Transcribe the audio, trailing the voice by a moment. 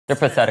They're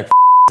pathetic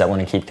that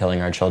want to keep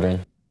killing our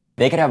children.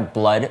 They could have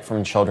blood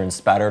from children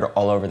spattered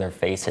all over their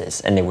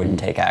faces and they wouldn't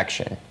take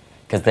action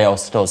because they'll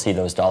still see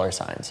those dollar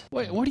signs.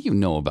 Wait, what do you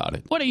know about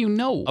it? What do you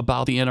know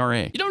about the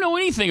NRA? You don't know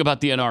anything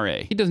about the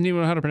NRA. He doesn't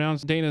even know how to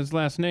pronounce Dana's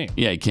last name.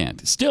 Yeah, he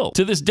can't. Still,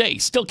 to this day,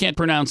 still can't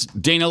pronounce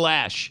Dana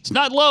Lash. It's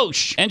not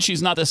Loesch, and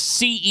she's not the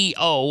CEO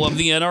of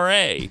the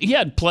NRA. He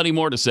had plenty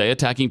more to say,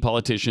 attacking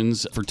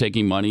politicians for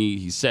taking money.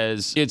 He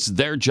says it's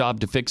their job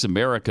to fix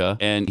America,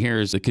 and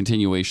here's a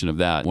continuation of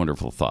that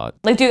wonderful thought.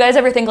 Like, do you guys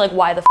ever think, like,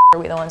 why the f are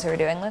we the ones who are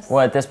doing this?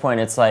 Well, at this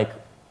point, it's like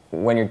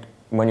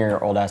when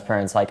your old-ass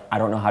parents, like, I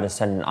don't know how to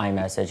send an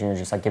iMessage, and you're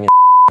just like, give me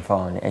the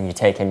phone, and you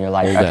take it, and you're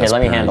like, okay,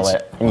 let me handle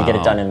it, and you get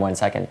it done in 1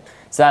 second.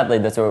 Sadly,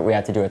 that's what we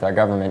have to do with our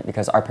government,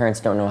 because our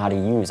parents don't know how to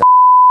use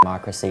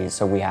democracy,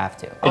 so we have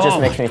to. It just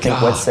makes me think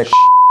what sick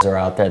are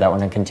out there that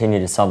want to continue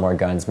to sell more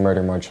guns,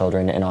 murder more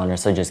children, and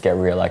honestly just get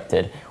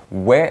reelected.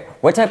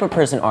 What type of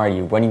person are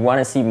you when you want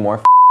to see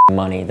more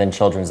money than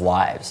children's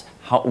lives?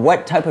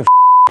 What type of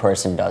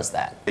person does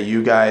that?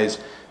 You guys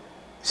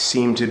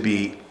seem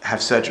to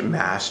have such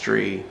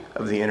mastery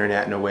of the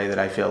internet in a way that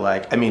I feel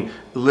like, I mean,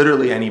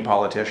 literally any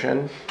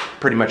politician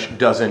pretty much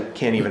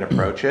can't even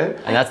approach it.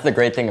 And that's the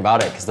great thing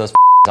about it, because those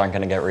aren't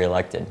going to get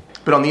reelected.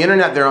 But on the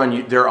internet, they're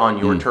on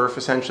your turf,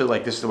 essentially.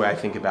 Like, this is the way I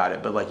think about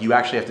it. But like, you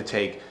actually have to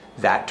take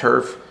that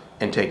turf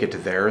and take it to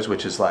theirs,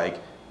 which is like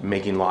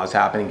making laws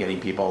happen and getting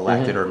people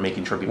elected or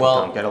making sure people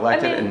don't get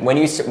elected. And when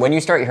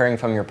you start hearing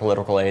from your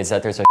political aides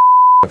that there's a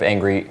of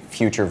angry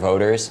future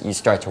voters, you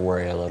start to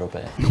worry a little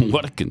bit.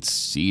 What a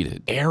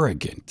conceited,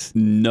 arrogant,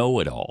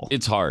 know-it-all.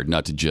 It's hard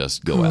not to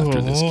just go after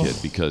this kid,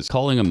 because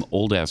calling him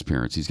old-ass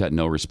parents, he's got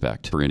no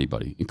respect for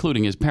anybody,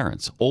 including his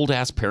parents.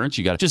 Old-ass parents,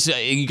 you gotta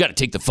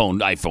take the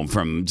iPhone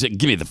from,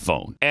 give me the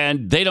phone.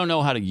 And they don't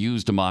know how to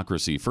use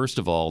democracy. First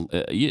of all,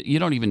 you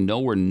don't even know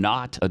we're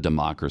not a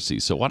democracy,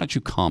 so why don't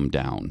you calm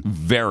down?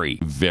 Very,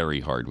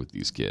 very hard with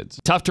these kids.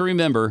 Tough to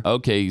remember.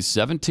 Okay, he's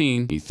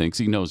 17. He thinks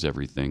he knows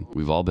everything.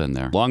 We've all been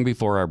there. Long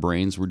before our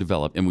brains were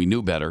developed and we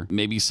knew better,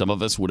 maybe some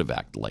of us would have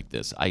acted like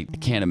this. I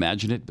can't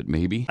imagine it, but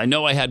maybe. I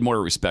know I had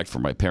more respect for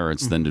my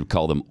parents than to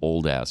call them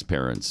old-ass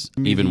parents,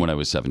 even when I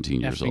was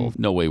 17 years old.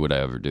 No way would I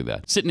ever do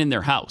that. Sitting in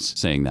their house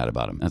saying that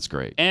about him. That's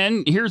great.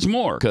 And here's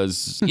more,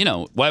 because, you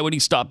know, why would he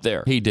stop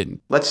there? He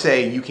didn't. Let's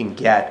say you can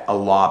get a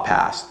law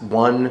passed,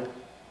 one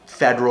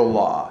federal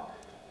law.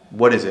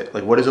 What is it?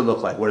 Like, what does it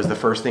look like? What is the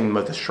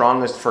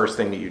strongest first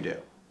thing that you do?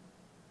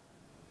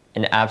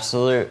 An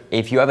absolute,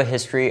 if you have a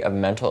history of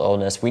mental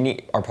illness,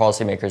 our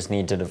policymakers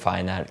need to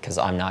define that, because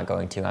I'm not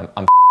going to.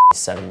 I'm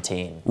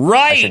 17.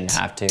 Right. I shouldn't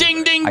have to.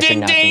 Ding, ding, I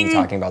shouldn't ding, have ding. to be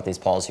talking about these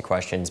policy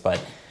questions,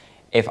 but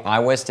if I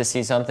was to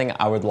see something,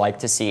 I would like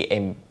to see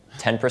a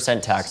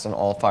 10% tax on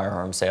all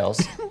firearm sales.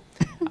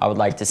 I would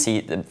like to see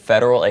the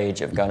federal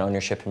age of gun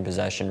ownership and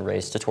possession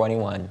raised to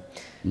 21.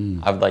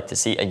 I would like to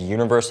see a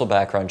universal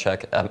background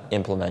check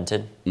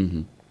implemented.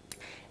 And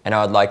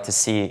I would like to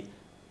see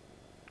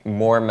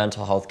more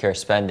mental health care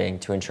spending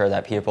to ensure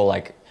that people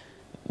like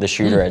the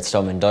shooter at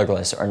Stoneman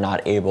Douglas are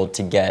not able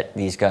to get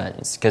these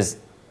guns. Because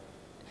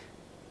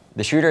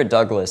the shooter at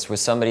Douglas was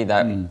somebody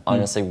that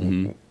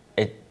honestly,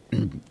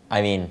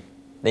 I mean,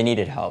 they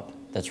needed help.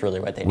 That's really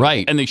what they need.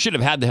 Right, and they should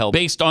have had the help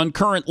based on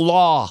current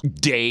law,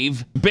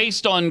 Dave.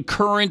 Based on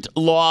current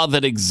law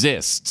that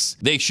exists.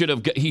 He should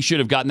have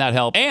gotten that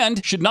help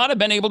and should not have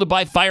been able to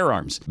buy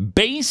firearms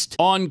based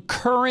on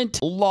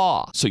current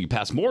law. So you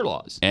pass more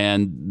laws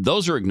and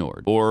those are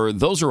ignored, or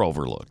those are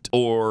overlooked,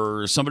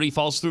 or somebody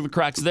falls through the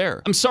cracks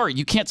there. I'm sorry,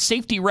 you can't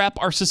safety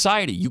wrap our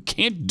society. You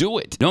can't do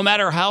it. No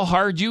matter how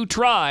hard you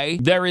try,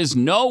 there is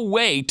no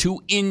way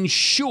to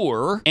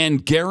ensure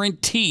and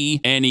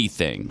guarantee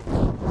anything.